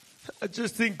I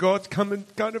just think God's come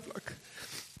and kind of like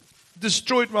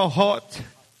destroyed my heart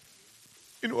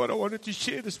in what I wanted to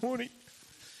share this morning.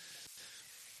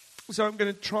 So I'm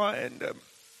going to try and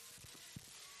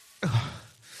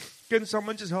can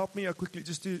someone just help me out quickly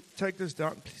just to take this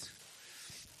down, please?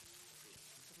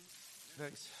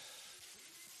 Thanks.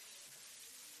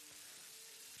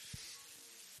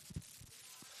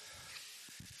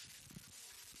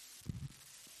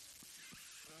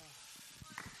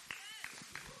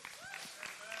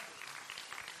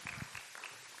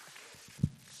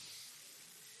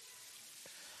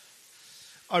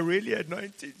 I really had no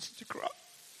intention to cry,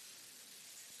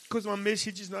 because my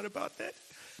message is not about that.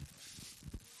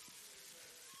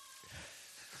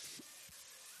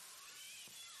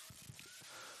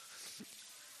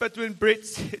 But when Brett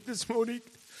said this morning,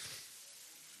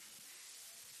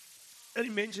 and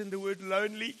he mentioned the word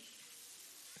lonely,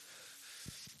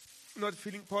 not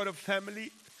feeling part of family,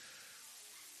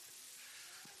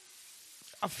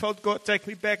 I felt God take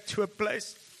me back to a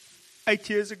place 8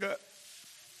 years ago.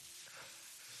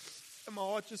 And my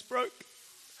heart just broke.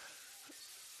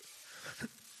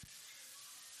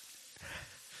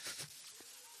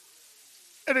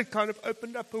 And it kind of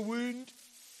opened up a wound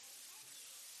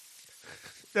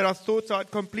that I thought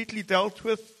I'd completely dealt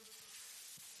with.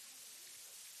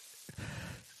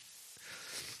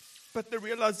 But the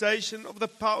realization of the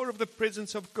power of the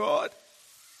presence of God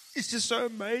is just so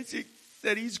amazing,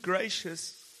 that He's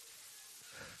gracious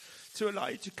to allow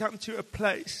you to come to a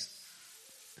place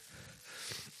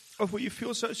of where you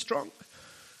feel so strong,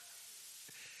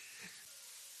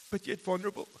 but yet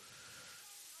vulnerable.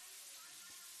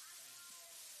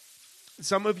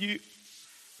 Some of you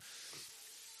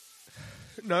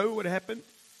know what happened,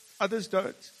 others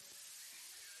don't.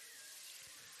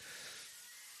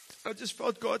 I just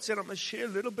felt God said I'm going to share a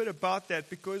little bit about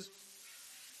that, because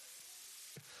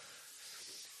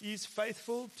He's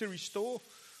faithful to restore,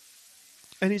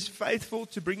 and He's faithful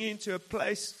to bring you into a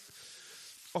place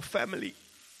of family.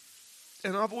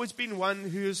 And I've always been one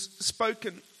who's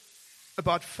spoken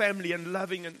about family and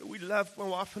loving, and we love, my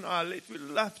wife and I, we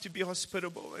love to be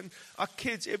hospitable. And our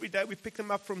kids, every day we pick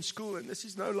them up from school, and this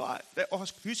is no lie, they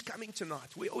ask, who's coming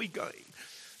tonight? Where are we going?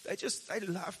 They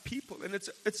love people, and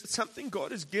it's something God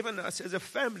has given us as a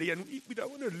family, and we don't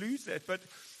want to lose that, but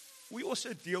we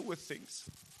also deal with things.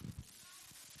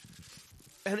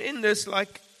 And in this,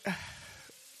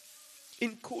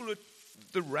 call it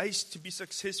the race to be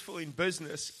successful in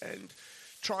business, and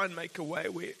try and make a way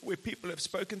where people have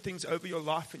spoken things over your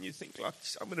life and you think,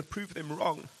 I'm going to prove them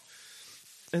wrong.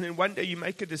 And then one day you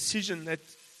make a decision that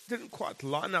didn't quite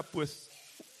line up with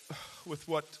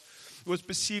what was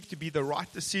perceived to be the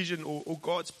right decision or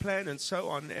God's plan and so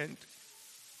on. And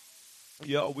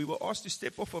we were asked to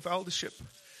step off of eldership.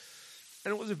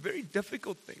 And it was a very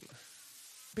difficult thing,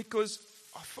 because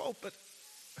I felt that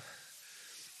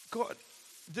God,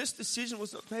 this decision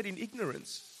was not made in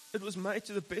ignorance. It was made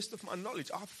to the best of my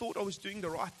knowledge. I thought I was doing the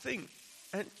right thing.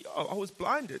 And I was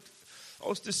blinded. I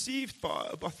was deceived by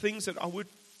things that I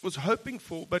was hoping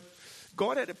for. But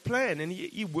God had a plan, and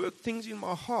He worked things in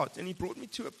my heart. And He brought me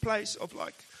to a place of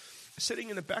sitting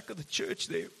in the back of the church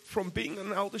there, from being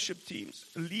on eldership teams,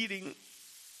 leading,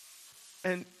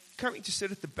 and coming to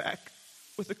sit at the back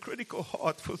with a critical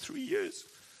heart for 3 years.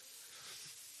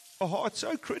 A heart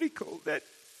so critical that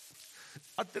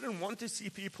I didn't want to see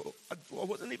people. I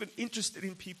wasn't even interested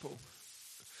in people.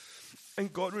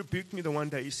 And God rebuked me the one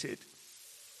day. He said,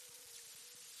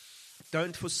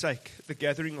 don't forsake the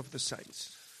gathering of the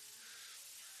saints.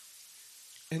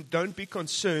 And don't be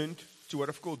concerned to what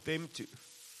I've called them to.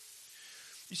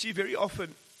 You see, very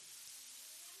often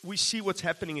we see what's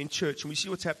happening in church, and we see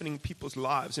what's happening in people's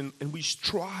lives, and we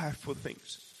strive for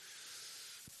things.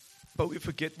 But we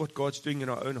forget what God's doing in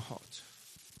our own hearts.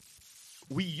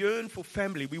 We yearn for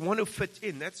family. We want to fit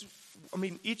in.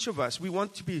 Each of us, we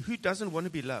want to be, who doesn't want to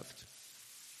be loved?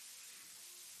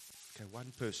 Okay,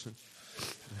 one person.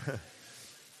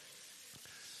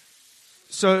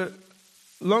 So,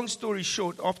 long story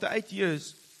short, after 8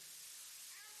 years,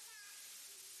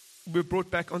 we were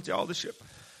brought back onto eldership.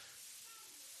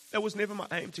 That was never my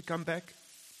aim to come back.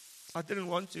 I didn't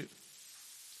want to.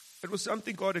 It was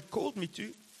something God had called me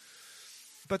to,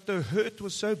 but the hurt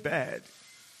was so bad.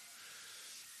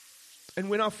 And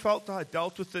when I felt I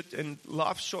dealt with it, and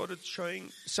life started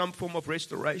showing some form of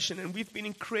restoration, and we've been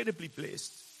incredibly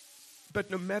blessed.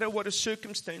 But no matter what a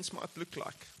circumstance might look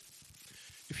like,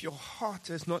 if your heart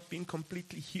has not been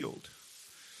completely healed,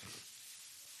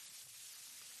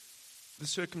 the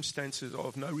circumstances are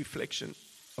of no reflection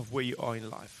of where you are in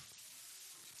life.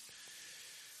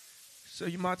 So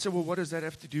you might say, well, what does that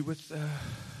have to do with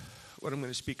what I'm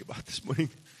going to speak about this morning?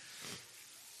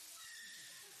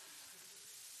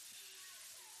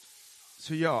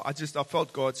 So I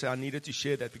felt God say I needed to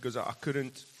share that because I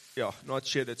couldn't, not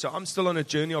share that. So I'm still on a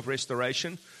journey of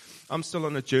restoration. I'm still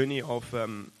on a journey of,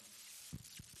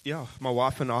 my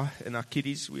wife and I and our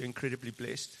kiddies, we're incredibly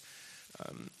blessed.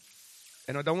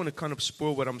 And I don't want to kind of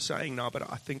spoil what I'm saying now,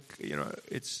 but I think,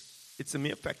 it's a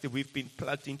mere fact that we've been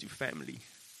plugged into family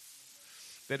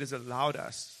that has allowed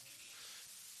us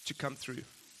to come through.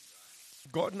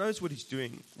 God knows what He's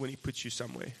doing when He puts you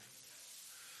somewhere.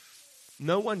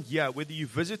 No one here, whether you're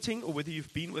visiting or whether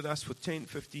you've been with us for 10,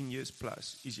 15 years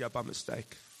plus, is here by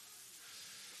mistake.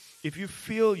 If you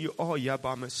feel you are here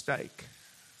by mistake,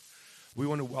 we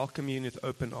want to welcome you in with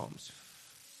open arms.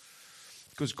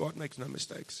 Because God makes no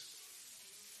mistakes.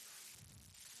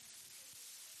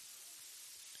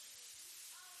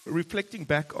 Reflecting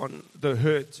back on the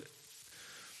hurt,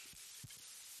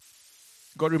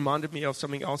 God reminded me of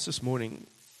something else this morning.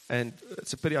 And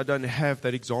it's a pity I don't have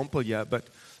that example here, but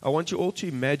I want you all to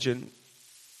imagine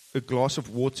a glass of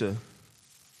water,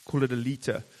 call it a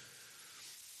liter,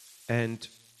 and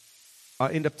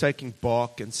I end up taking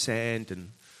bark and sand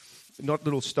and not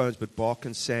little stones, but bark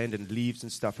and sand and leaves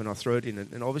and stuff, and I throw it in.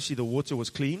 And obviously the water was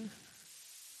clean,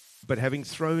 but having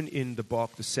thrown in the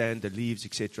bark, the sand, the leaves,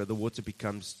 etc., the water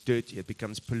becomes dirty, it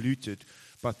becomes polluted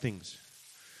by things.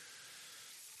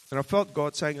 And I felt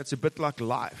God saying it's a bit like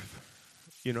life.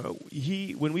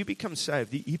 When we become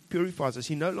saved, He purifies us.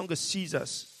 He no longer sees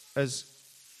us as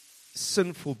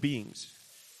sinful beings.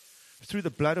 Through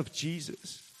the blood of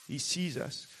Jesus, He sees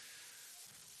us.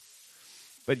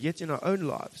 But yet in our own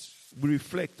lives, we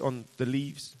reflect on the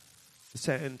leaves, the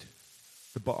sand,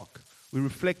 the bark. We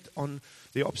reflect on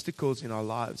the obstacles in our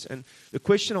lives. And the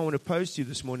question I want to pose to you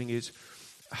this morning is,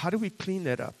 how do we clean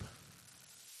that up?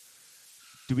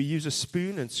 Do we use a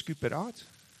spoon and scoop it out?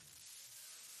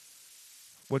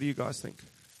 What do you guys think?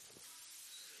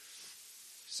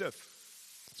 Sieve.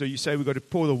 So you say we've got to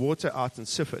pour the water out and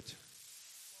sieve it.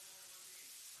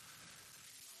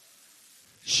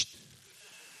 Shh.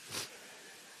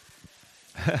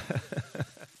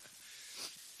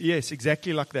 Yes,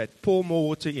 exactly like that. Pour more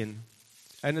water in.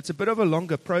 And it's a bit of a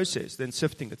longer process than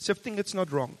sifting it. Sifting it's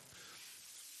not wrong.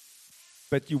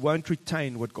 But you won't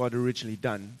retain what God originally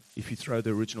done if you throw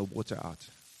the original water out.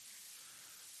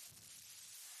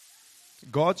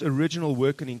 God's original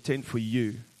work and intent for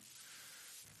you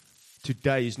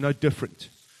today is no different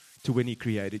to when He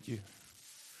created you.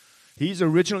 His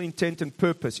original intent and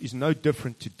purpose is no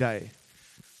different today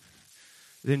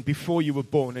than before you were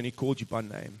born and He called you by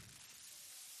name.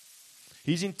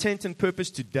 His intent and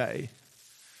purpose today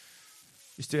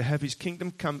is to have His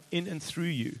kingdom come in and through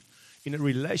you in a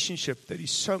relationship that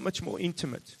is so much more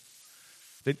intimate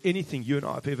than anything you and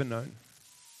I have ever known.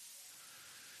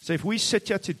 So if we sit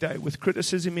here today with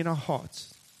criticism in our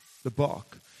hearts, the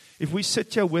bark, if we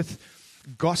sit here with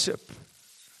gossip,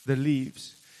 the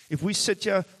leaves, if we sit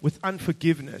here with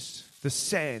unforgiveness, the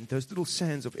sand, those little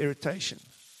sands of irritation,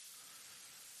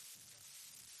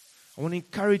 I want to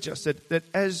encourage us that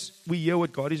as we hear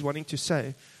what God is wanting to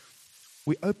say,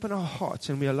 we open our hearts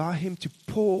and we allow Him to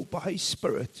pour by His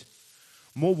Spirit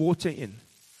more water in,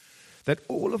 that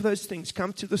all of those things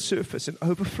come to the surface and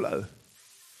overflow.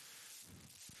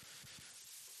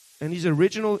 And His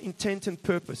original intent and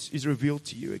purpose is revealed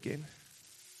to you again.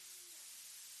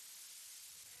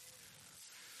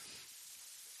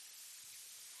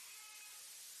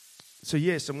 So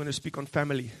yes, I'm going to speak on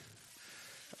family.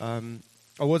 I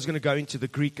was going to go into the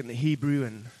Greek and the Hebrew,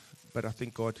 but I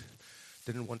think God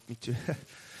didn't want me to.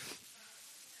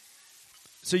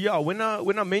 So yeah, when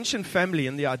I mention family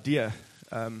and the idea,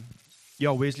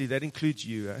 Wesley, that includes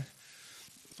you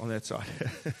on that side.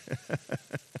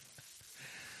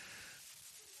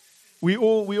 We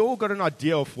all got an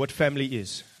idea of what family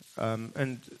is.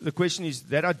 And the question is,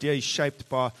 that idea is shaped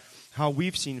by how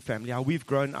we've seen family, how we've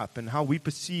grown up, and how we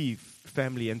perceive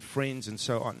family and friends and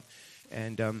so on.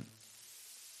 And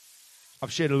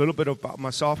I've shared a little bit about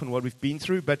myself and what we've been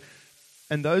through,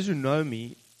 and those who know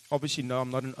me obviously know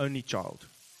I'm not an only child.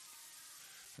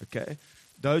 Okay?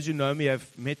 Those who know me have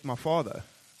met my father.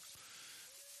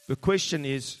 The question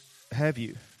is, have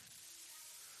you?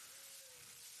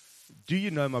 Do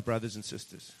you know my brothers and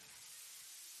sisters?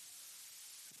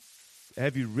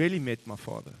 Have you really met my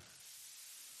father?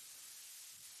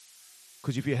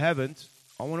 Because if you haven't,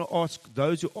 I want to ask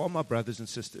those who are my brothers and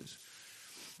sisters,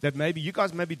 that maybe you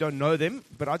guys maybe don't know them,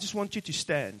 but I just want you to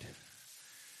stand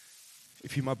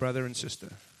if you're my brother and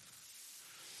sister.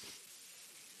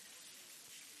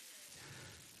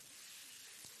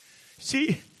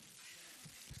 See,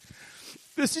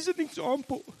 this is an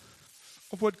example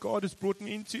of what God has brought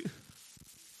me into.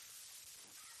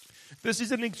 This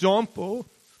is an example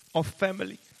of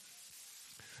family.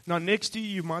 Now, next to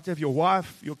you might have your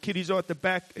wife, your kiddies are at the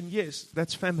back, and yes,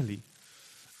 that's family.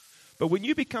 But when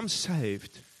you become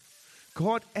saved,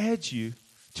 God adds you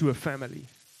to a family.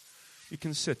 You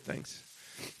can sit, thanks.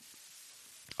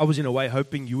 I was in a way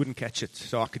hoping you wouldn't catch it,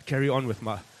 so I could carry on with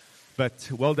my, but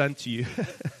well done to you.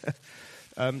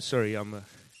 Sorry,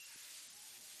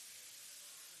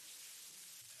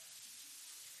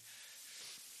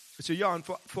 So yeah, and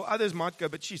for others might go,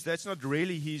 but geez, that's not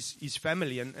really his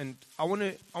family. And I want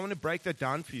to break that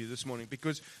down for you this morning,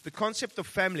 because the concept of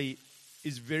family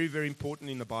is very, very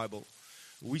important in the Bible.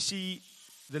 We see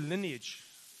the lineage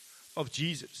of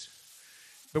Jesus.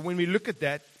 But when we look at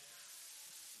that,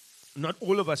 not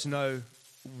all of us know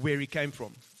where he came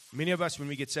from. Many of us, when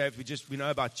we get saved, we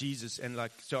know about Jesus, and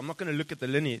so I'm not going to look at the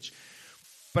lineage,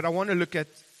 but I want to look at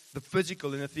the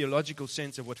physical and the theological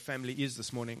sense of what family is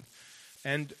this morning.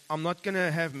 And I'm not going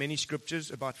to have many scriptures,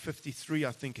 about 53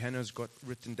 I think Hannah's got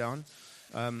written down,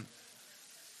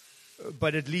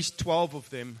 but at least 12 of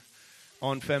them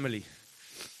on family.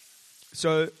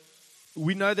 So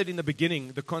we know that in the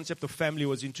beginning, the concept of family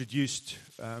was introduced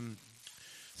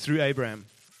through Abraham.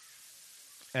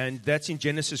 And that's in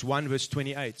Genesis 1 verse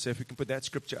 28. So if we can put that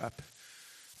scripture up,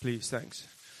 please, thanks.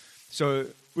 So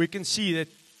we can see that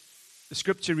the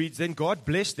scripture reads, "Then God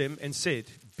blessed them and said,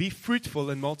 'Be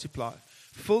fruitful and multiply.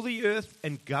 Fill the earth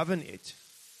and govern it.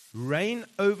 Reign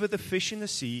over the fish in the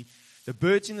sea, the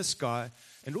birds in the sky,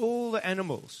 and all the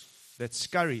animals that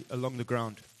scurry along the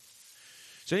ground.'"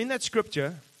 So in that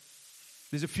scripture,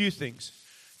 there's a few things.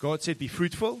 God said, be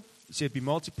fruitful. He said, be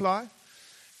multiply.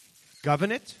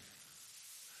 Govern it.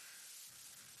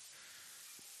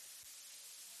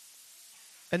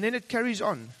 And then it carries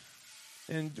on.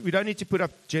 And we don't need to put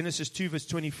up Genesis 2 verse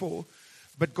 24.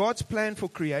 But God's plan for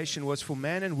creation was for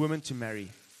man and woman to marry.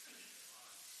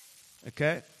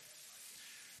 Okay?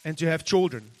 And to have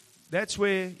children. That's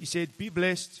where he said, be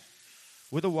blessed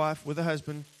with a wife, with a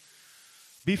husband.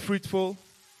 Be fruitful.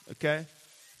 Okay?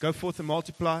 Go forth and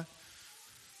multiply.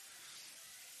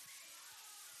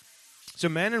 So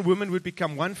man and woman would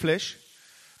become one flesh.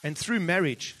 And through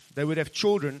marriage, they would have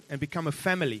children and become a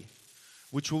family,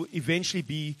 which will eventually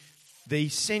be the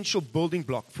essential building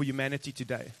block for humanity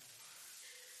today.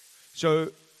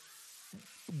 So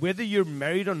whether you're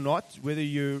married or not, whether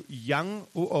you're young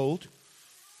or old,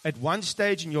 at one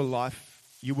stage in your life,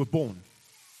 you were born.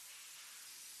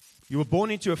 You were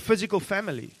born into a physical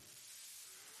family.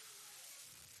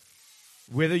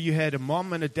 Whether you had a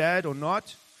mom and a dad or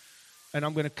not, and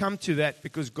I'm going to come to that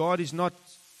because God is not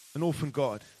an orphan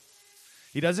God.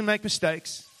 He doesn't make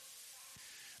mistakes,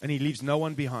 and he leaves no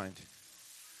one behind.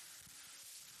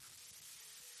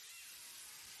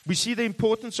 We see the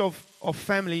importance of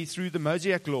family through the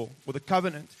Mosaic law, or the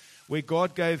covenant, where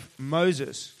God gave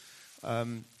Moses,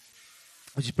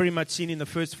 which is pretty much seen in the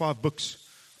first 5 books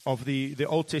of the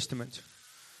Old Testament.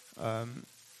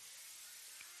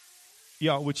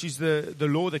 Which is the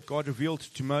law that God revealed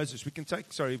to Moses. We can take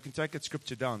that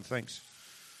scripture down, thanks.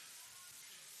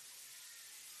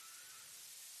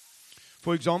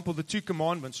 For example, the 2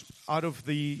 commandments, out of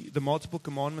the multiple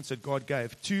commandments that God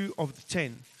gave, 2 of the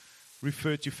 10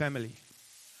 refer to family.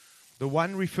 The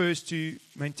one refers to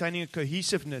maintaining a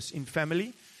cohesiveness in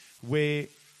family, where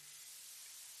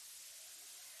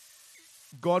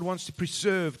God wants to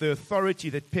preserve the authority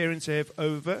that parents have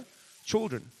over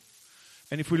children.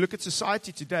 And if we look at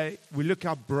society today, we look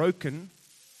how broken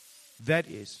that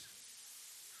is.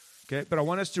 Okay, but I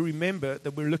want us to remember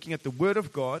that we're looking at the Word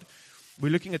of God.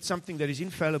 We're looking at something that is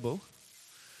infallible.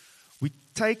 We're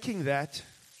taking that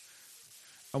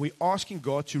and we're asking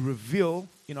God to reveal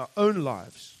in our own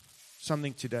lives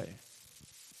something today.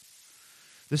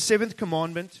 The 7th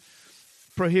commandment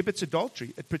prohibits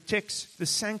adultery. It protects the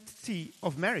sanctity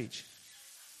of marriage.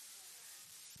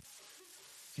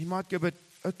 You might go, but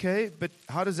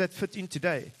how does that fit in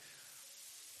today?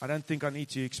 I don't think I need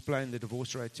to explain the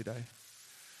divorce rate today.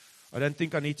 I don't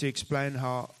think I need to explain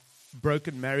how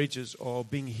broken marriages are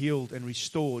being healed and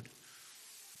restored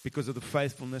because of the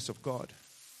faithfulness of God.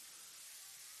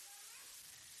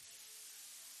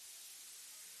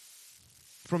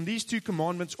 From these 2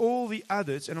 commandments, all the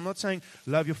others, and I'm not saying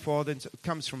love your father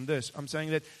comes from this. I'm saying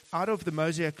that out of the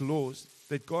Mosaic laws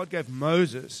that God gave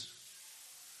Moses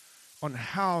on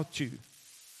how to,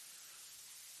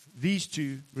 these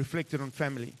 2 reflected on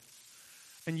family.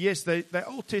 And yes, they're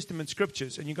Old Testament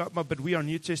scriptures. And you go, but we are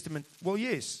New Testament. Well,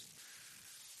 yes.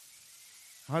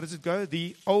 How does it go?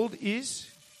 The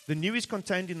new is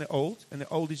contained in the old, and the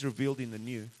old is revealed in the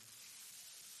new.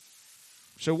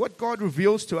 So what God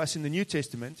reveals to us in the New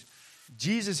Testament,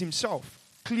 Jesus himself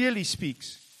clearly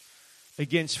speaks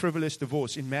against frivolous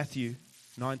divorce in Matthew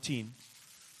 19.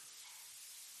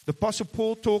 The Apostle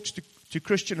Paul talks to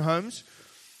Christian homes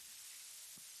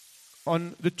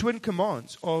on the twin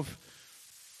commands of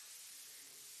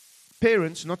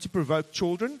parents not to provoke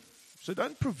children. So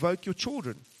don't provoke your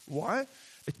children. Why?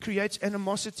 It creates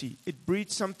animosity. It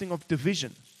breeds something of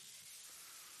division.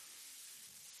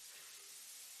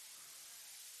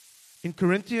 In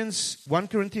 1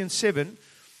 Corinthians 7,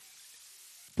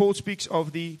 Paul speaks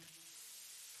of the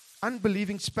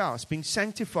unbelieving spouse being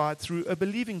sanctified through a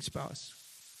believing spouse.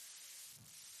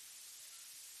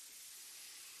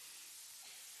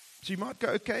 So you might go,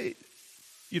 okay,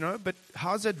 but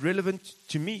how's that relevant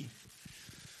to me?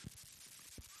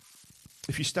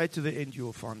 If you stay to the end, you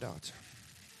will find out.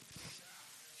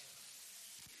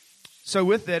 So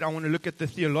with that, I want to look at the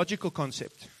theological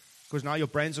concept, because now your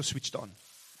brains are switched on.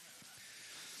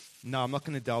 No, I'm not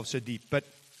going to delve so deep. But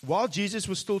while Jesus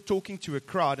was still talking to a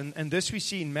crowd, and this we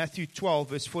see in Matthew 12,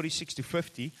 verse 46 to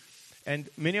 50, and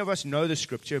many of us know the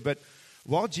scripture, but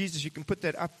while Jesus, you can put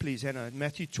that up please, Hannah,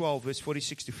 Matthew 12, verse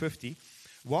 46 to 50,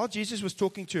 while Jesus was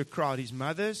talking to a crowd, his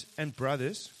mothers and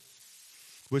brothers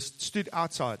stood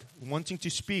outside wanting to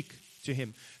speak to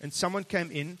him. And someone came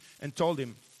in and told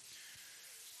him,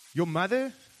 your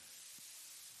mother,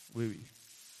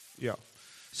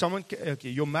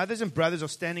 your mothers and brothers are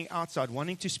standing outside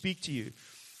wanting to speak to you.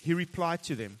 He replied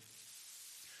to them,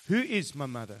 who is my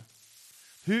mother?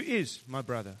 Who is my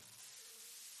brother?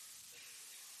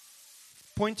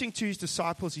 Pointing to his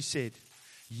disciples, he said,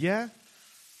 here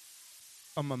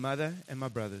are my mother and my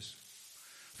brothers.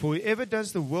 For whoever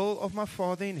does the will of my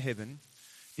Father in heaven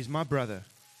is my brother,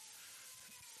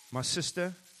 my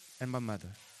sister, and my mother.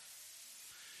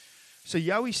 So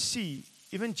here we see,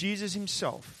 even Jesus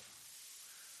himself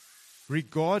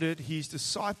regarded his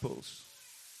disciples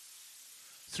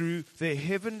through their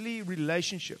heavenly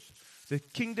relationship, the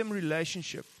kingdom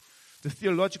relationship, the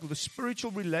theological, the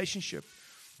spiritual relationship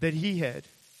that he had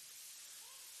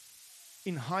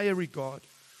in higher regard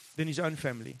than his own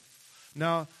family.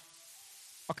 Now,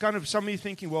 some of you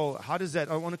thinking, well, how does that?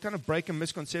 I want to kind of break a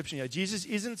misconception here. Jesus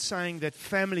isn't saying that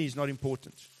family is not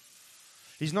important.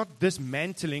 He's not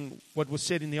dismantling what was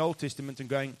said in the Old Testament and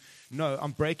going, no,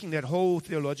 I'm breaking that whole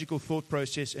theological thought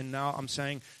process and now I'm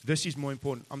saying this is more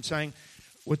important. I'm saying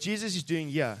what Jesus is doing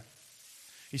here,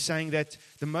 he's saying that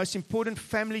the most important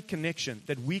family connection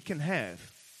that we can have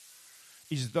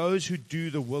is those who do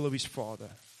the will of his Father.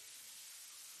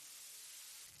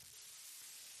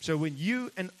 So when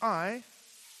you and I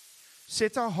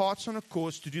set our hearts on a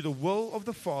course to do the will of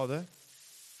the Father,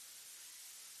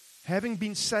 having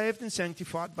been saved and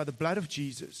sanctified by the blood of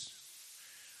Jesus,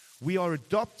 we are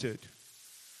adopted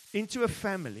into a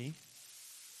family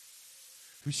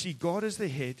who see God as the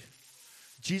head,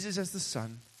 Jesus as the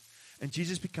Son, and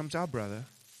Jesus becomes our brother,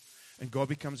 and God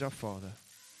becomes our Father.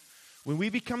 When we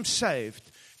become saved,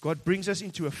 God brings us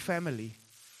into a family.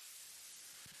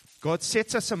 God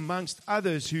sets us amongst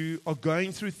others who are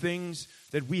going through things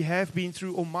that we have been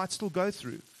through or might still go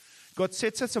through. God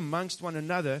sets us amongst one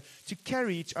another to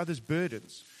carry each other's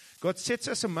burdens. God sets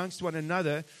us amongst one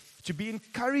another to be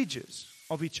encouragers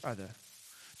of each other,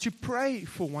 to pray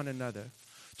for one another,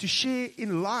 to share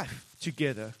in life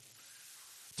together,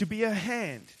 to be a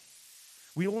hand.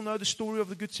 We all know the story of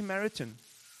the Good Samaritan.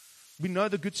 We know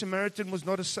the Good Samaritan was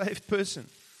not a saved person.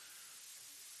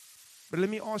 But let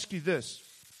me ask you this.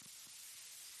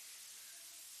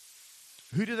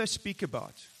 Who do they speak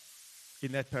about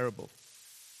in that parable?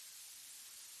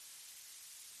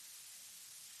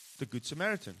 The Good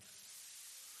Samaritan.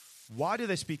 Why do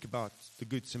they speak about the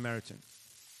Good Samaritan?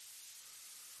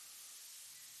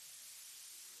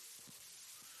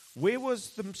 Where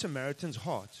was the Samaritan's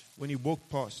heart when he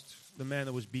walked past the man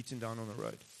that was beaten down on the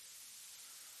road?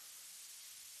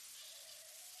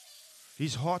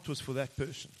 His heart was for that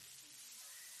person.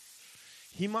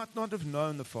 He might not have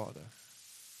known the Father.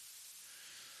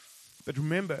 But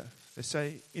remember, they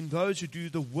say, in those who do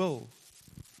the will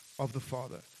of the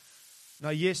Father. Now,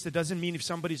 yes, that doesn't mean if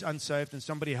somebody's unsaved and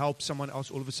somebody helps someone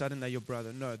else, all of a sudden they're your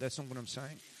brother. No, that's not what I'm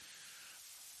saying.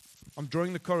 I'm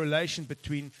drawing the correlation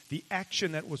between the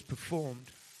action that was performed.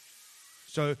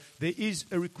 So there is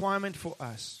a requirement for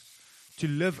us to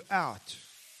live out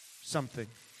something.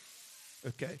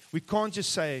 Okay? We can't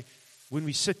just say, when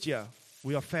we sit here,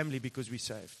 we are family because we're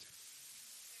saved.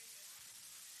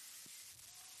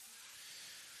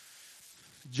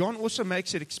 John also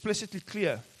makes it explicitly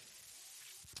clear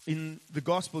in the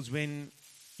Gospels when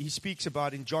he speaks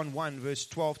about in John 1 verse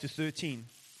 12 to 13.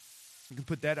 You can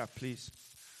put that up, please.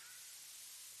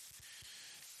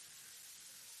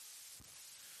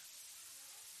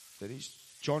 That is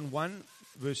John 1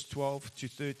 verse 12 to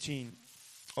 13.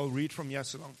 I'll read from here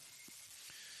so long.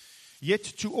 Yet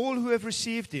to all who have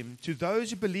received him, to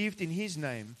those who believed in his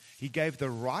name, he gave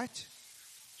the right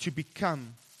to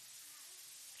become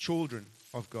children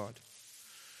of God.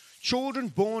 Children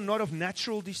born not of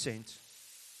natural descent,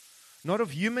 not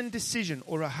of human decision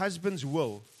or a husband's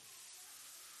will,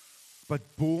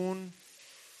 but born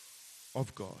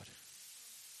of God.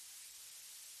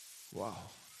 Wow.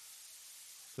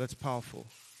 That's powerful.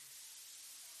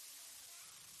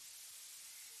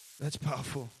 That's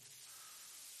powerful.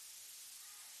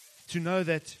 To know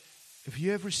that if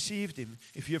you have received him,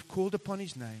 if you have called upon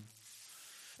his name,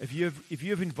 if you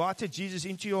have invited Jesus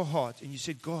into your heart and you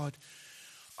said, God,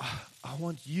 I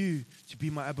want you to be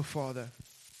my Abba Father.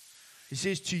 He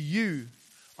says, to you,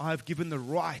 I have given the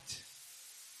right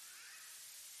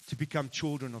to become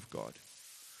children of God.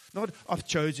 Not, I've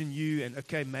chosen you and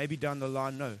okay, maybe down the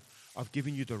line. No, I've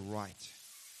given you the right.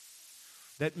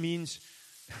 That means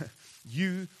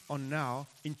you are now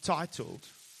entitled.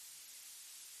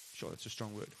 Sure, that's a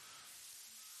strong word.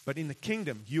 But in the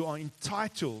kingdom, you are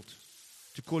entitled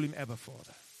to call him Abba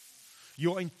Father.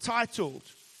 You are entitled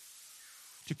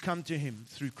to come to him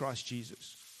through Christ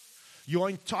Jesus. You are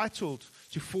entitled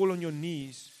to fall on your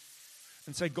knees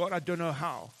and say, God, I don't know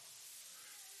how.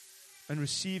 And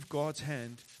receive God's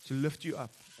hand to lift you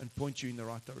up and point you in the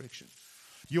right direction.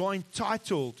 You are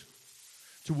entitled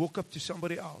to walk up to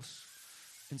somebody else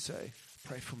and say,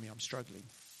 pray for me, I'm struggling.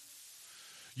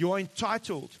 You are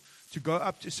entitled to go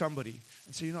up to somebody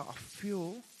and say, I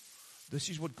feel this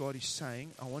is what God is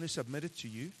saying. I want to submit it to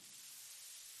you.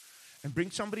 And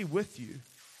bring somebody with you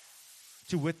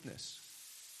to witness.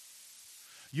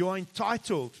 You are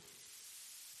entitled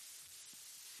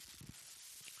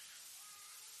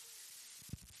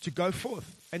to go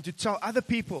forth and to tell other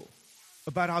people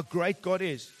about how great God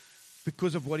is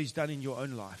because of what he's done in your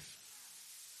own life.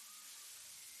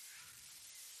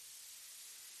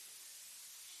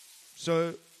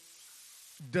 So,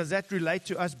 does that relate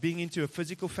to us being into a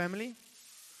physical family?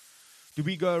 Do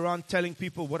we go around telling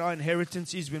people what our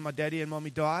inheritance is when my daddy and mommy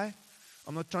die?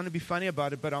 I'm not trying to be funny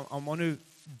about it, but I want to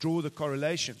draw the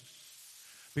correlation.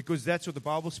 Because that's what the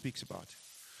Bible speaks about.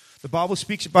 The Bible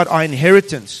speaks about our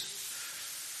inheritance.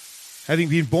 Having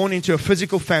been born into a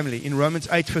physical family in Romans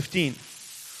 8:15.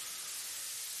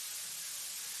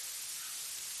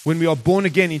 When we are born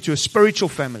again into a spiritual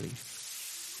family,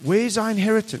 where is our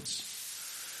inheritance?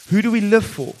 Who do we live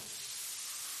for?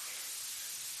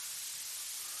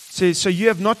 It says, so you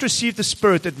have not received the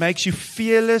spirit that makes you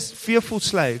fearful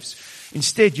slaves.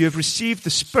 Instead, you have received the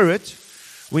Spirit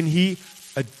when he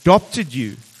adopted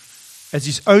you as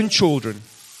his own children.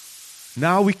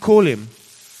 Now we call him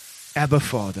Abba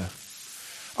Father.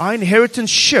 Our inheritance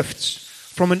shifts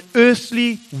from an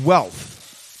earthly wealth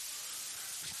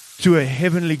to a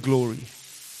heavenly glory.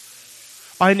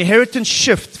 Our inheritance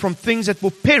shifts from things that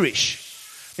will perish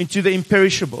into the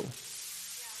imperishable.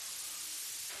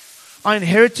 Our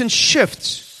inheritance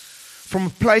shifts from a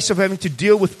place of having to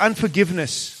deal with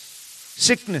unforgiveness,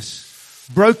 sickness,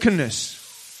 brokenness,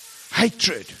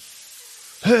 hatred,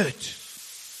 hurt,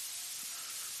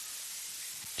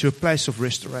 to a place of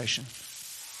restoration.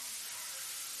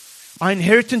 Our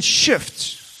inheritance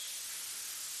shifts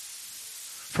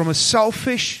from a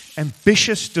selfish,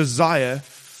 ambitious desire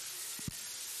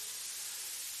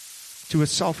to a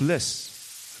selfless,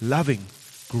 loving,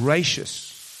 gracious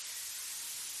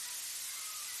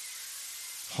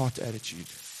heart attitude.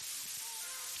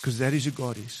 Because that is who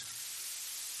God is.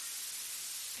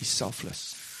 He's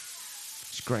selfless.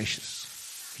 He's gracious.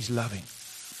 He's loving.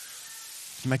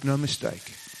 Make no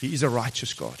mistake. He is a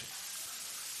righteous God.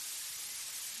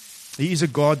 He is a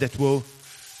God that will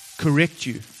correct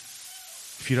you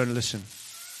if you don't listen.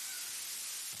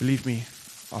 Believe me,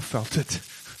 I felt it.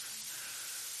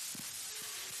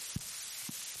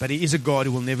 But He is a God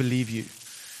who will never leave you.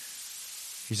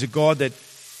 He's a God that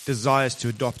desires to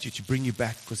adopt you, to bring you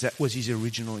back, because that was His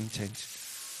original intent.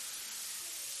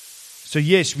 So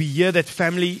yes, we hear that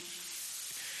family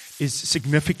is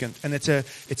significant, and it's a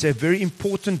very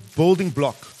important building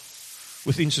block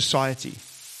within society.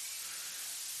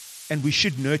 And we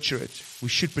should nurture it. We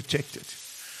should protect it.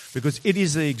 Because it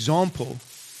is the example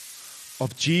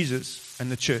of Jesus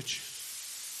and the church.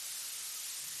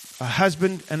 A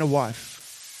husband and a wife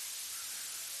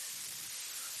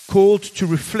called to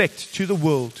reflect to the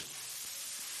world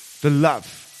the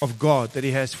love of God that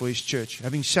He has for His church,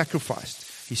 having sacrificed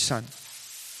His Son.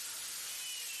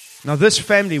 Now this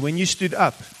family, when you stood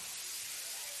up,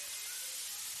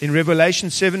 in Revelation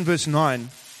 7 verse 9,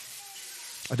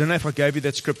 I don't know if I gave you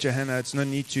that scripture, Hannah. It's no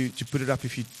need to put it up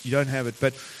if you don't have it.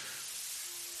 But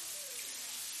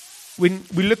when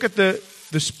we look at the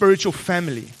spiritual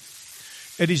family,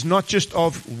 it is not just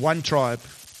of one tribe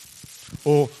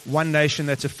or one nation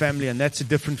that's a family and that's a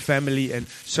different family and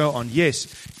so on. Yes,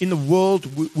 in the world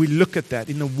we look at that.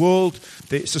 In the world,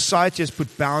 the society has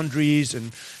put boundaries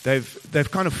and they've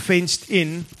kind of fenced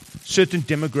in certain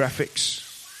demographics.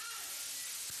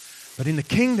 But in the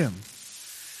kingdom,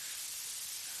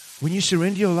 when you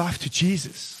surrender your life to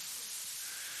Jesus,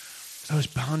 those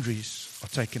boundaries are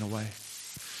taken away.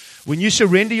 When you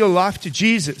surrender your life to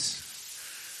Jesus,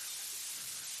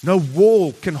 no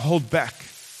wall can hold back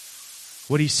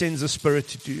what He sends the Spirit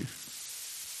to do.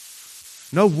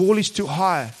 No wall is too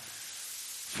high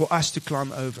for us to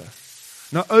climb over.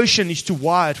 No ocean is too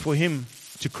wide for Him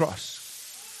to cross.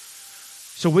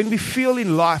 So when we feel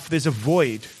in life there's a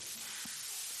void,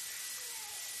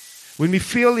 when we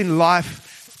feel in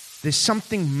life there's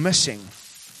something missing,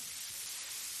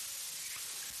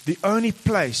 the only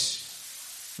place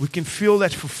we can feel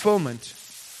that fulfillment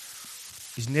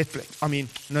is Netflix.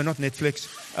 No, not Netflix.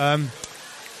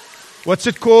 What's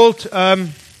it called?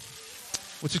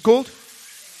 What's it called?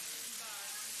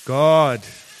 God.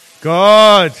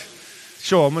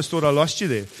 Sure, I almost thought I lost you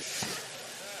there.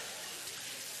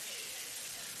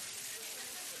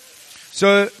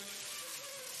 So,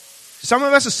 some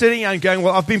of us are sitting here and going,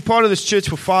 well, I've been part of this church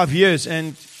for 5 years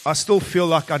and I still feel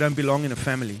like I don't belong in a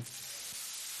family.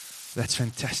 That's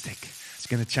fantastic. It's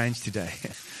going to change today.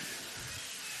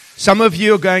 Some of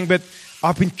you are going, but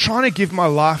I've been trying to give my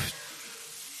life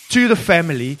to the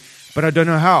family, but I don't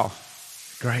know how.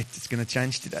 Great, it's going to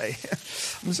change today.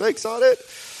 I'm so excited.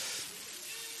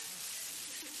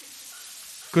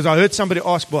 Because I heard somebody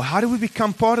ask, well, how do we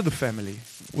become part of the family?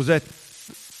 Was it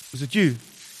you?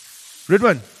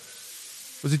 Ridwan?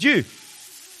 Was it you?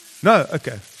 No?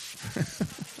 Okay.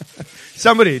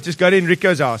 Somebody, just go to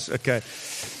Enrico's house. Okay.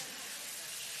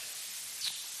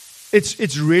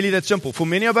 It's really that simple. For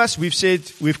many of us,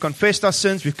 we've confessed our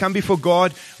sins, we've come before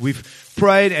God, we've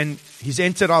prayed, and He's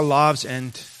entered our lives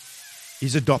and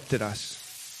He's adopted us.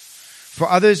 For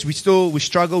others, we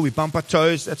struggle, we bump our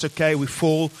toes, that's okay, we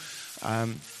fall,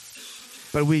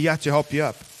 but we're here to help you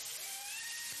up.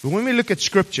 But when we look at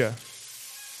Scripture,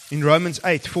 in Romans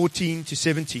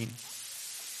 8:14-17,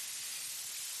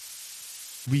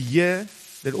 we hear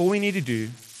that all we need to do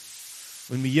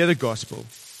when we hear the gospel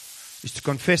is to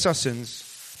confess our sins,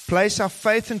 place our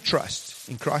faith and trust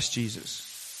in Christ Jesus.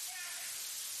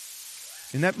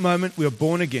 In that moment, we are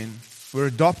born again, we're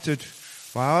adopted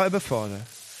by our Abba Father,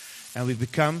 and we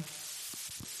become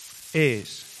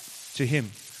heirs to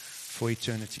Him for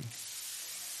eternity.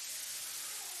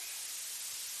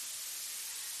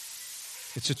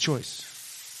 It's a choice.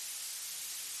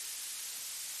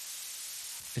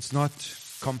 It's not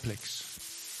complex.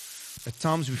 At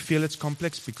times we feel it's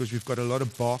complex because we've got a lot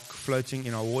of bark floating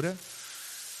in our water.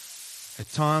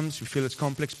 At times we feel it's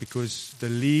complex because the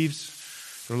leaves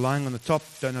relying on the top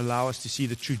don't allow us to see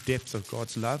the true depth of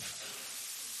God's love.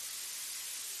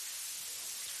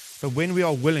 But when we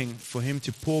are willing for Him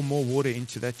to pour more water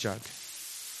into that jug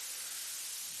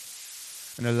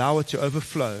and allow it to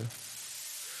overflow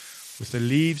with the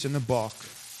leaves and the bark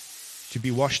to be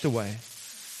washed away,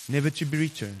 never to be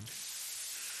returned,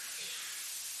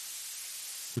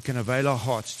 we can avail our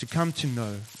hearts to come to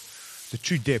know the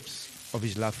true depth of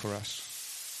His love for us.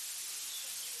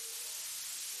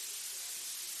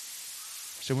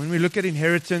 So when we look at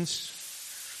inheritance,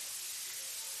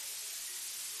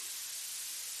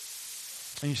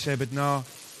 and you say, but now,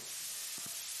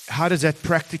 how does that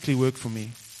practically work for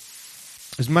me?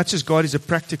 As much as God is a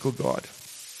practical God,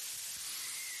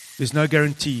 there's no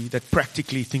guarantee that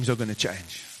practically things are going to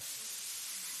change.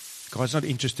 God's not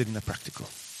interested in the practical.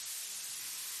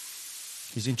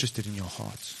 He's interested in your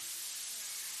heart.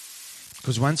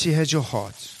 Because once He has your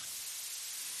heart,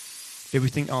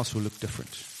 everything else will look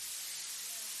different.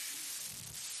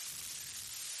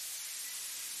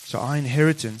 So our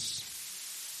inheritance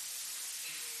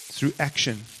through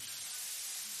action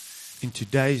in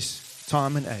today's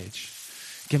time and age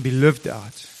can be lived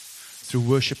out through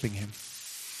worshiping Him,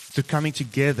 through coming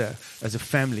together as a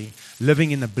family,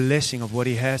 living in the blessing of what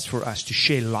He has for us to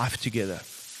share life together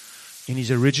in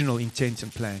His original intent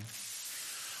and plan.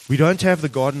 We don't have the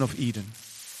Garden of Eden,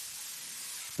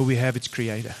 but we have its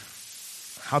Creator.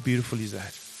 How beautiful is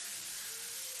that?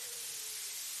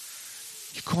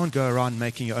 You can't go around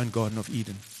making your own Garden of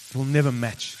Eden. It will never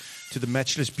match to the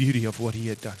matchless beauty of what He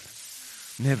had done.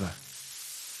 Never.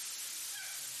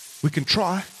 We can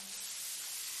try.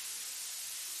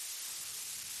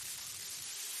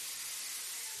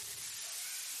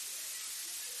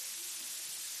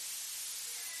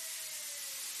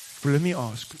 But let me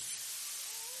ask,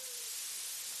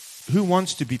 who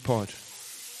wants to be part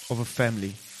of a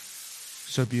family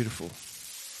So beautiful.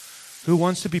 Who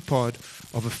wants to be part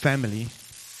of a family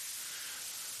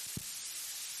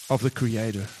of the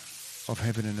Creator of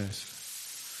heaven and earth?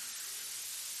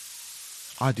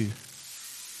 I do.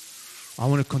 I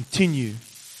want to continue.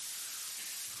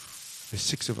 There's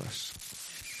 6 of us.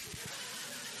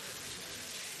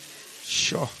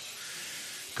 Sure.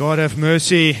 God have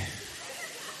mercy.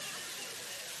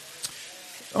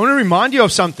 I want to remind you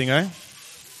of something, eh?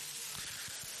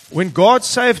 When God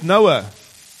saved Noah,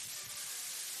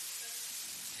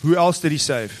 who else did he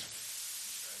save?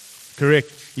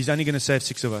 Correct. He's only going to save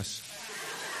 6 of us.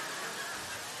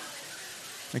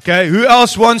 Okay, who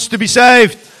else wants to be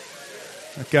saved?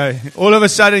 Okay, all of a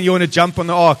sudden you want to jump on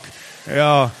the ark.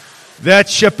 Yeah, that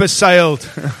ship has sailed.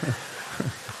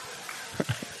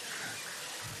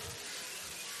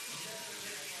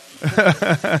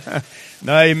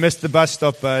 No, you missed the bus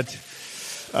stop, bud.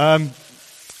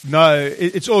 No,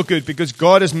 it's all good because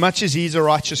God, as much as He's a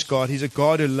righteous God, He's a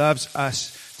God who loves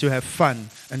us to have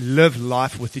fun and live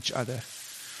life with each other.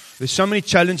 There's so many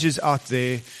challenges out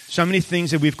there, so many things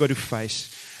that we've got to face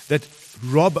that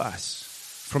rob us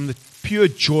from the pure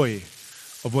joy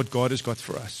of what God has got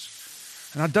for us.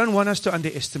 And I don't want us to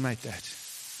underestimate that.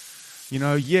 You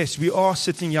know, yes, we are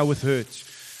sitting here with hurt.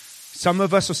 Some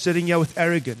of us are sitting here with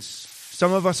arrogance.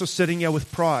 Some of us are sitting here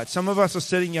with pride. Some of us are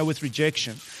sitting here with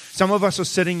rejection. Some of us are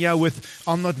sitting here with,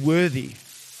 I'm not worthy.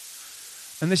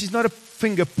 And this is not a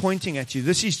finger pointing at you.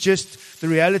 This is just the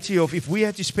reality of if we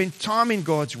had to spend time in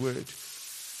God's Word,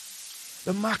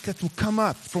 the muck that will come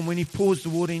up from when He pours the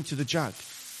water into the jug.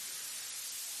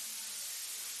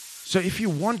 So if you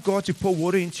want God to pour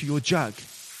water into your jug,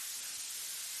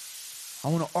 I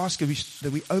want to ask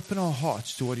that we open our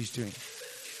hearts to what He's doing.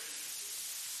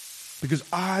 Because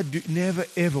I do never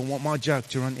ever want my jug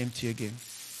to run empty again.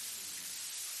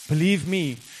 Believe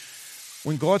me,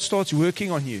 when God starts working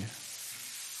on you,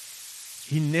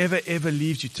 He never ever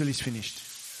leaves you till He's finished.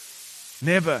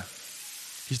 Never.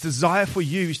 His desire for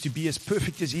you is to be as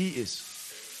perfect as He is.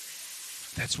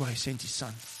 That's why He sent His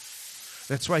Son.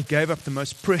 That's why He gave up the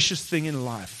most precious thing in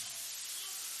life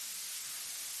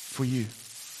for you,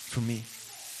 for me.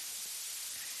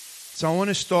 So I want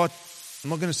to start, I'm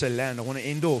not going to say land, I want to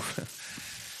end off.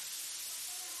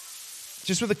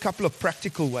 Just with a couple of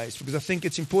practical ways, because I think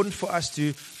it's important for us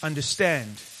to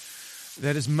understand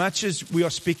that as much as we are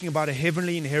speaking about a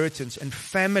heavenly inheritance and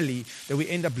family that we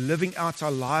end up living out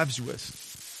our lives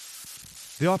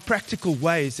with, there are practical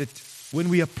ways that when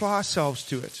we apply ourselves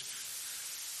to it,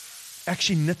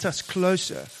 actually knit us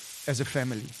closer as a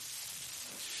family.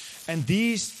 And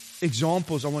these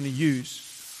examples I want to use,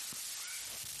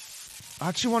 I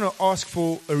actually want to ask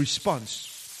for a response.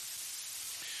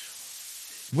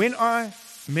 When I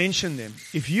mention them,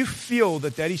 if you feel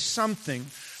that that is something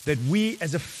that we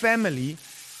as a family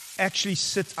actually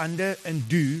sit under and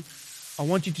do, I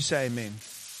want you to say amen.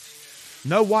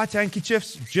 No white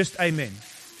handkerchiefs, just amen.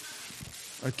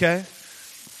 Okay?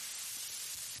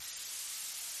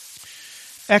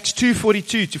 Acts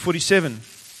 2:42-47.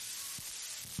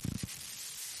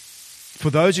 For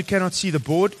those who cannot see the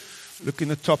board, look in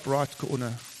the top right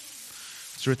corner.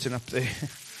 It's written up there.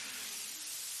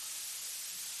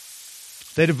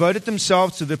 They devoted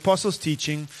themselves to the apostles'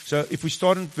 teaching. So if we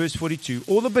start in verse 42,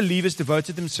 all the believers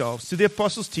devoted themselves to the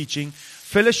apostles' teaching,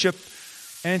 fellowship,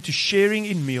 and to sharing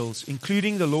in meals,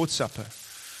 including the Lord's Supper,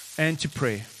 and to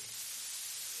prayer.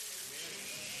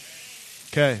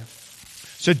 Okay.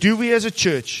 So do we as a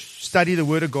church study the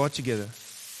Word of God together?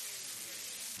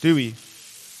 Do we?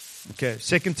 Okay.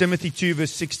 2 Timothy 2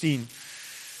 verse 16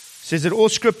 says that all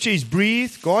scripture is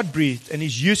breathed, God breathed, and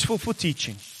is useful for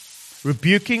teaching,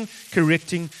 rebuking,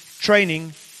 correcting,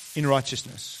 training in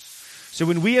righteousness. So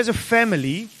when we as a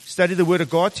family study the Word of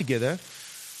God together,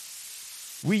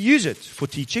 we use it for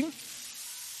teaching,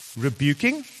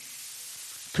 rebuking,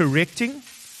 correcting,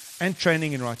 and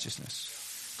training in righteousness.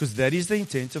 Because that is the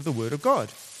intent of the Word of God.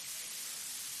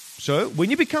 So when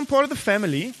you become part of the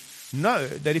family, know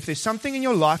that if there's something in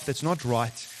your life that's not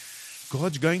right,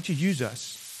 God's going to use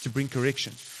us to bring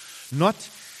correction. Not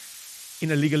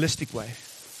in a legalistic way,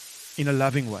 in a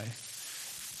loving way.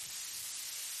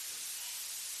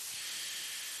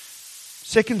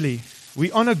 Secondly,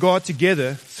 we honor God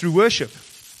together through worship.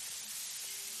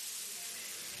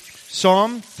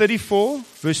 Psalm 34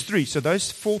 verse 3. So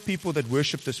those 4 people that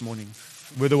worshiped this morning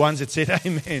were the ones that said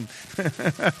amen.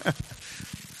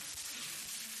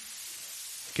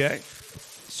 Okay.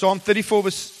 Psalm 34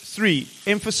 verse 3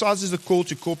 emphasizes the call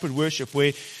to corporate worship, where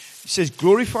it says,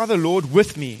 glorify the Lord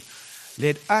with me.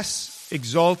 Let us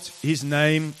exalt His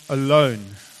name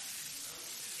alone.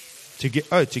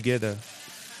 Together.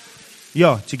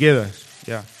 Yeah, together.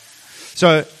 Yeah.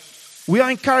 So we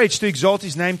are encouraged to exalt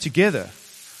His name together,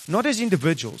 not as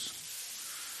individuals.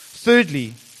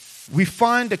 Thirdly, we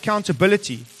find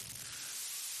accountability.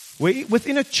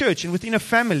 Within a church and within a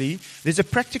family, there's a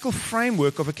practical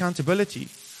framework of accountability.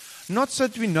 Not so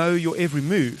that we know your every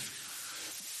move,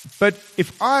 but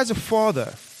if I as a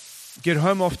father get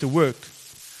home after work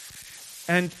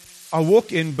and I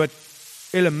walk in, but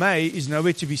Ella May is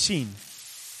nowhere to be seen.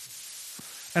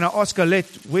 And I ask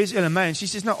Alette, where's Ella May? And she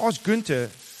says, no, ask Gunther,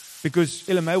 because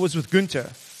Ella May was with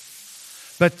Gunther.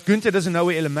 But Gunther doesn't know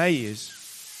where Ella May is.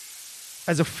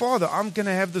 As a father, I'm going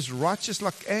to have this righteous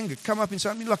anger come up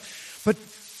inside me, but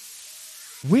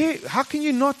how can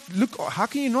you not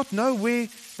know where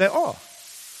they are?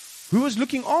 Who was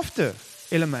looking after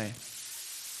Ella May?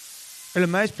 Ella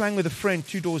May is playing with a friend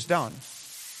 2 doors down.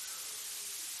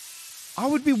 I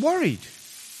would be worried.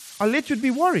 Alette would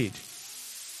be worried.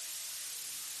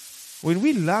 When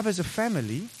we love as a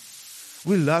family,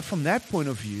 we love from that point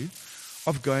of view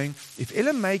of going, if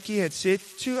Ella Makey had said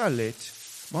to Alette,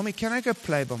 Mommy, can I go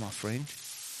play by my friend?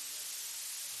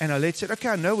 And Alette said, okay,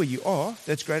 I know where you are.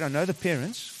 That's great. I know the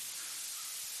parents.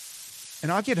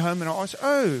 And I get home and I ask,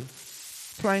 oh,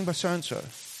 playing by so-and-so.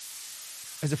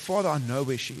 As a father, I know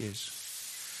where she is.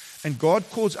 And God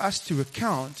calls us to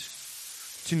account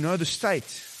to know the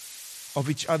state of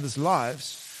each other's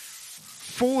lives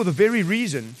for the very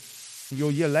reason, you'll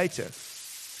hear later,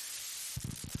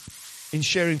 in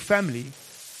sharing family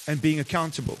and being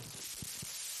accountable.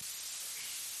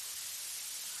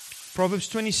 Proverbs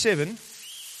 27,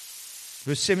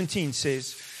 verse 17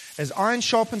 says, as iron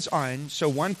sharpens iron, so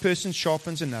one person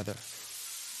sharpens another.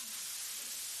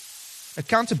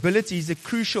 Accountability is a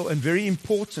crucial and very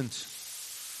important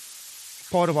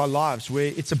part of our lives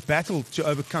where it's a battle to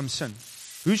overcome sin.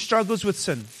 Who struggles with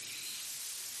sin?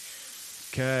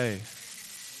 Okay.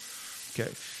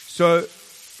 So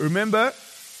remember,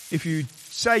 if you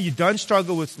say you don't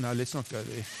struggle with... No, let's not go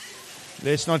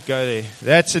there.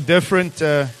 That's a different...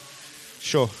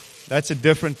 that's a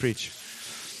different preach.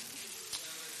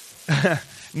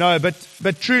 No,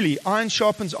 but truly, iron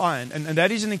sharpens iron. And that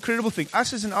is an incredible thing.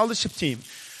 Us as an eldership team,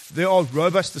 there are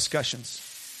robust discussions.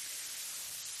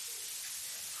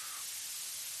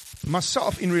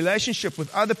 Myself, in relationship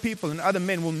with other people and other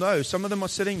men, will know, some of them are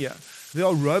sitting here, there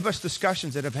are robust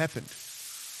discussions that have happened.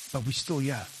 But we're still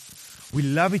here. We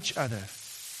love each other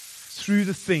through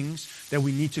the things that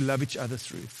we need to love each other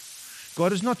through.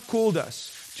 God has not called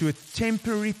us to a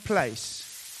temporary place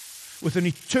with an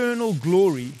eternal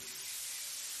glory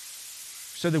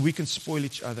so that we can spoil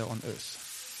each other on earth.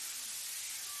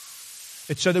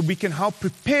 It's so that we can help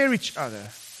prepare each other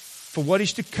for what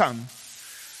is to come,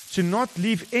 to not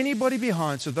leave anybody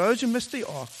behind. So those who missed the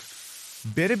ark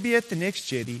better be at the next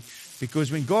jetty,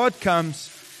 because when God comes,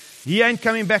 He ain't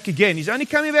coming back again. He's only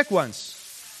coming back once.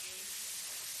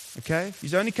 Okay?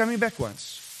 He's only coming back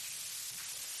once.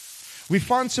 We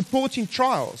find support in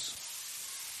trials.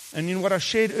 And in what I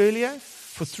shared earlier,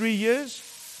 for 3 years,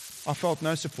 I felt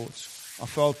no support. I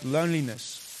felt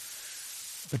loneliness.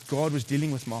 But God was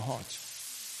dealing with my heart.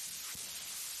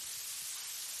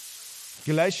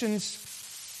 Galatians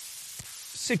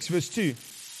 6 verse 2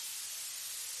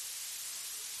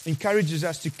 encourages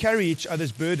us to carry each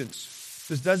other's burdens.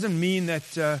 This doesn't mean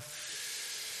that,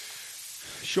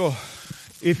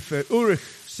 if Ulrich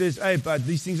says, hey, but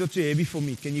these things are too heavy for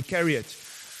me, can you carry it?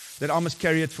 That I must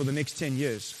carry it for the next 10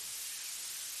 years.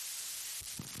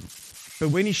 But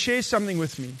when he shares something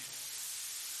with me,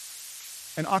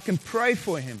 and I can pray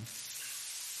for him,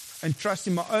 and trust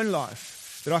in my own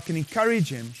life, that I can encourage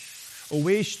him, or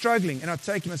where he's struggling, and I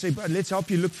take him and say, but let's help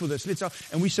you look for this.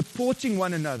 And we're supporting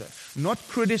one another, not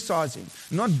criticizing,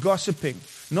 not gossiping,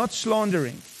 not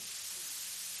slandering,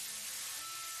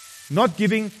 not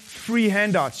giving free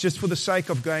handouts just for the sake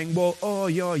of going, well, oh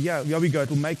yeah, here we go.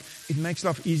 It makes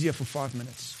life easier for 5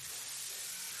 minutes.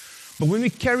 But when we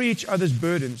carry each other's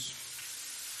burdens,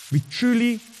 we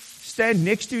truly stand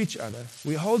next to each other,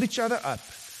 we hold each other up,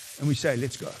 and we say,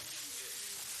 let's go.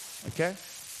 Okay?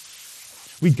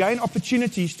 We gain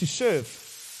opportunities to serve.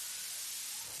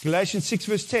 Galatians 6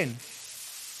 verse 10.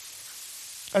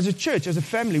 As a church, as a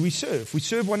family, we serve. We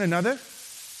serve one another.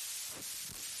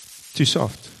 Too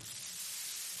soft.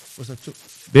 Was that too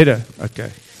better?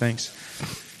 Okay, thanks.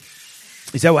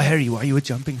 Is that why, Harry, why you were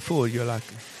jumping forward? You're like,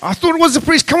 I thought it was the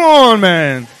priest. Come on,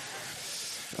 man.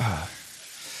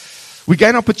 We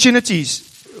gain opportunities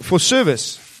for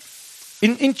service.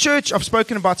 In church, I've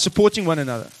spoken about supporting one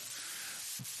another.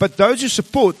 But those who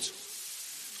support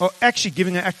are actually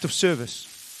giving an act of service.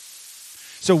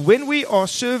 So when we are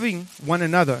serving one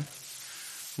another,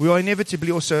 we are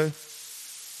inevitably also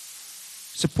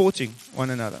supporting one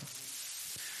another.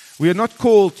 We are not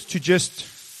called to just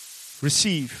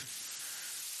receive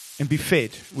and be fed.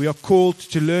 We are called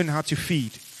to learn how to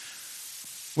feed.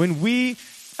 When we,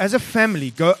 as a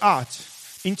family, go out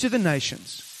into the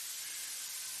nations,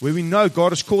 where we know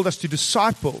God has called us to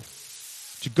disciple,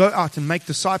 to go out and make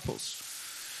disciples,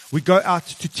 we go out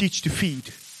to teach, to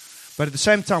feed. But at the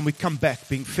same time, we come back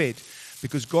being fed,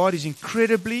 because God is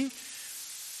incredibly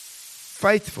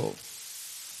faithful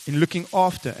in looking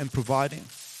after and providing.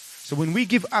 So when we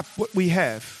give up what we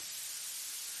have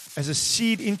as a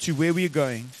seed into where we are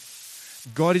going,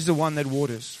 God is the one that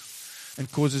waters and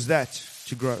causes that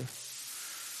to grow.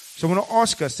 So I want to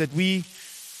ask us that we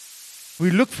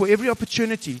look for every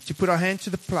opportunity to put our hand to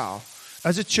the plow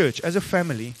as a church, as a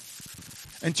family,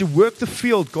 and to work the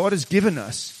field God has given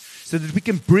us so that we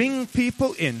can bring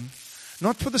people in,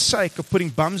 not for the sake of putting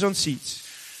bums on seats,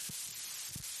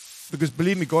 because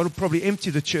believe me, God will probably empty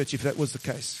the church if that was the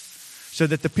case, so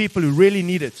that the people who really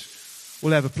need it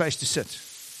will have a place to sit.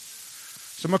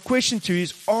 So my question to you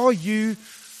is, are you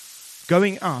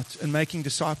going out and making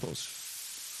disciples?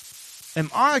 Am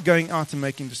I going out and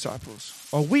making disciples?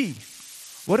 Are we?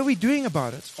 What are we doing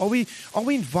about it? Are we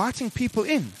inviting people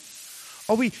in?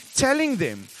 Are we telling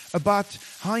them about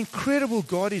how incredible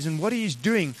God is and what He is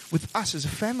doing with us as a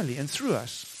family and through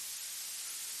us?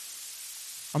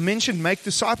 I mentioned make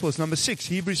disciples, number 6,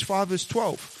 Hebrews 5 verse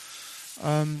 12.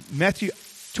 Matthew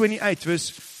 28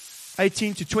 verse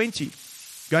 18 to 20.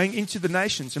 Going into the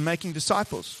nations and making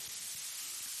disciples.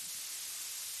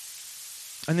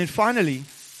 And then finally,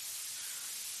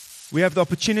 we have the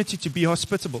opportunity to be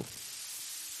hospitable.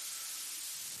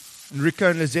 And Rico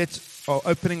and Lizette are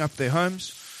opening up their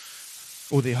homes,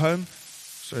 or their home.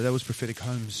 Sorry, that was prophetic,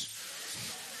 homes.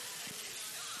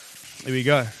 Here we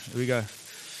go.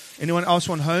 Anyone else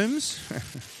want homes?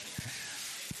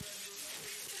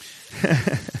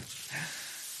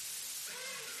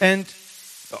 And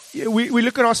we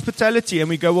look at hospitality and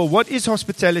we go, well, what is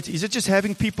hospitality? Is it just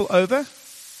having people over?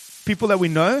 People that we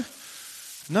know?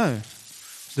 No.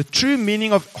 The true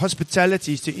meaning of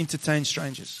hospitality is to entertain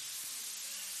strangers.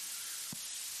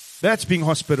 That's being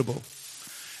hospitable.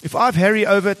 If I have Harry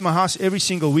over at my house every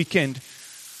single weekend,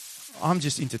 I'm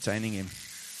just entertaining him.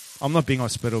 I'm not being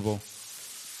hospitable.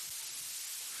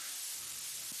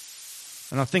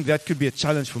 And I think that could be a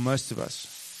challenge for most of us.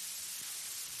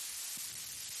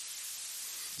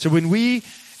 So when we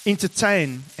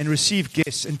entertain and receive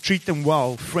guests and treat them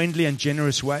well, friendly and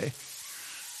generous way,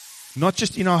 not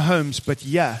just in our homes, but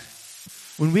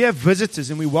when we have visitors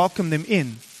and we welcome them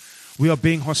in, we are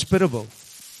being hospitable.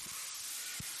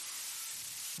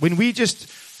 When we just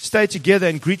stay together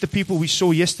and greet the people we saw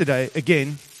yesterday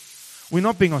again, we're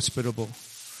not being hospitable.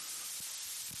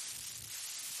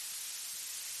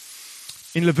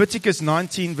 In Leviticus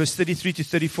 19 verse 33 to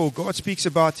 34, God speaks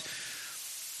about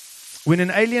when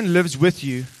an alien lives with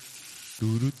you.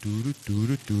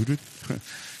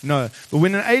 No, but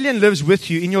when an alien lives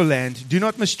with you in your land, do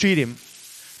not mistreat him.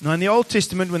 Now in the Old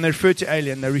Testament, when they referred to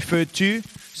alien, they referred to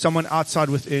someone outside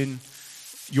within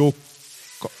your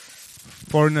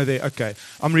foreigner there. Okay,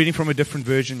 I'm reading from a different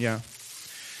version,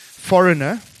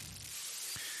 Foreigner.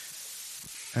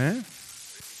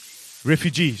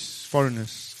 Refugees,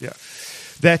 foreigners,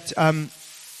 that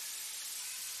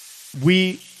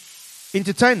we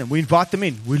entertain them, we invite them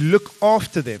in, we look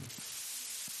after them.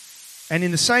 And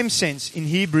in the same sense, in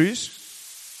Hebrews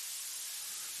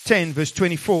 10 verse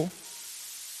 24,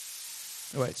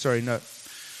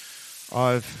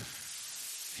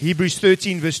 Hebrews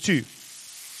 13 verse 2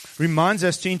 reminds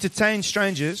us to entertain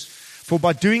strangers, for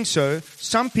by doing so,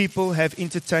 some people have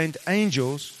entertained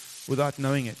angels without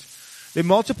knowing it. There are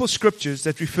multiple scriptures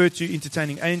that refer to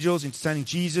entertaining angels, entertaining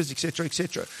Jesus, etc.,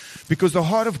 etc. Because the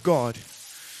heart of God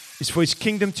is for His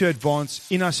kingdom to advance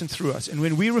in us and through us. And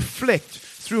when we reflect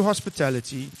through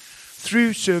hospitality,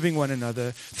 through serving one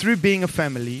another, through being a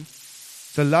family,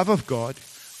 the love of God,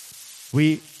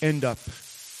 we end up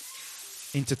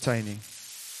entertaining.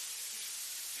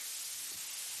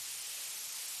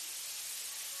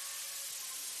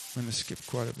 I'm going to skip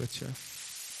quite a bit here.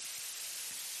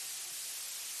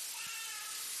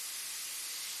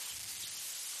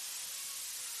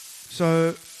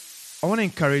 So, I want to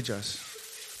encourage us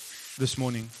this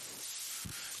morning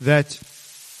that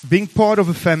being part of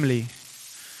a family,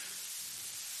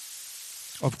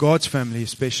 of God's family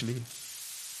especially,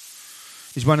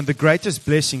 is one of the greatest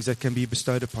blessings that can be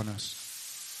bestowed upon us.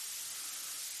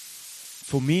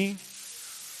 For me,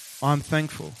 I'm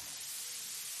thankful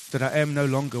that I am no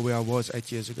longer where I was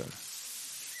 8 years ago.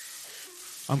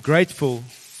 I'm grateful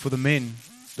for the men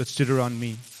that stood around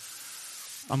me.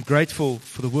 I'm grateful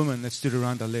for the women that stood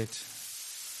around Arlette.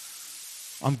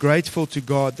 I'm grateful to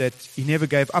God that He never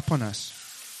gave up on us.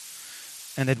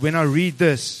 And that when I read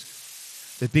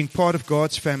this, that being part of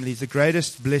God's family is the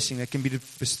greatest blessing that can be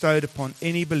bestowed upon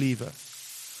any believer.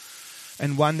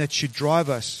 And one that should drive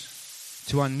us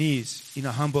to our knees in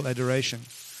a humble adoration.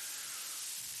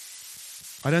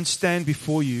 I don't stand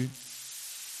before you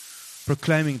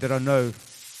proclaiming that I know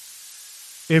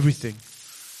everything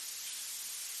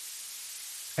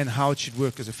and how it should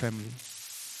work as a family.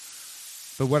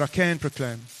 But what I can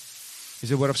proclaim is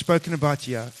that what I've spoken about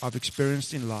here, I've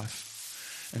experienced in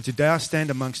life. And today I stand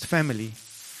amongst family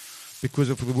because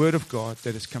of the word of God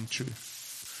that has come true.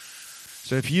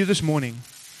 So if you this morning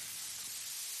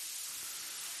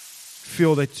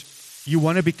feel that you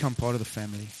want to become part of the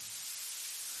family,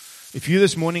 if you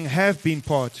this morning have been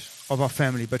part of our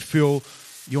family but feel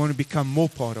you want to become more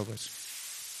part of us,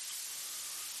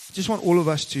 I just want all of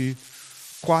us to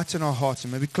quieten our hearts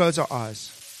and maybe close our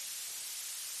eyes.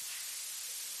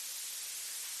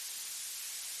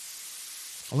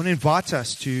 I want to invite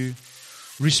us to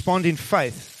respond in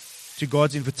faith to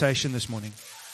God's invitation this morning.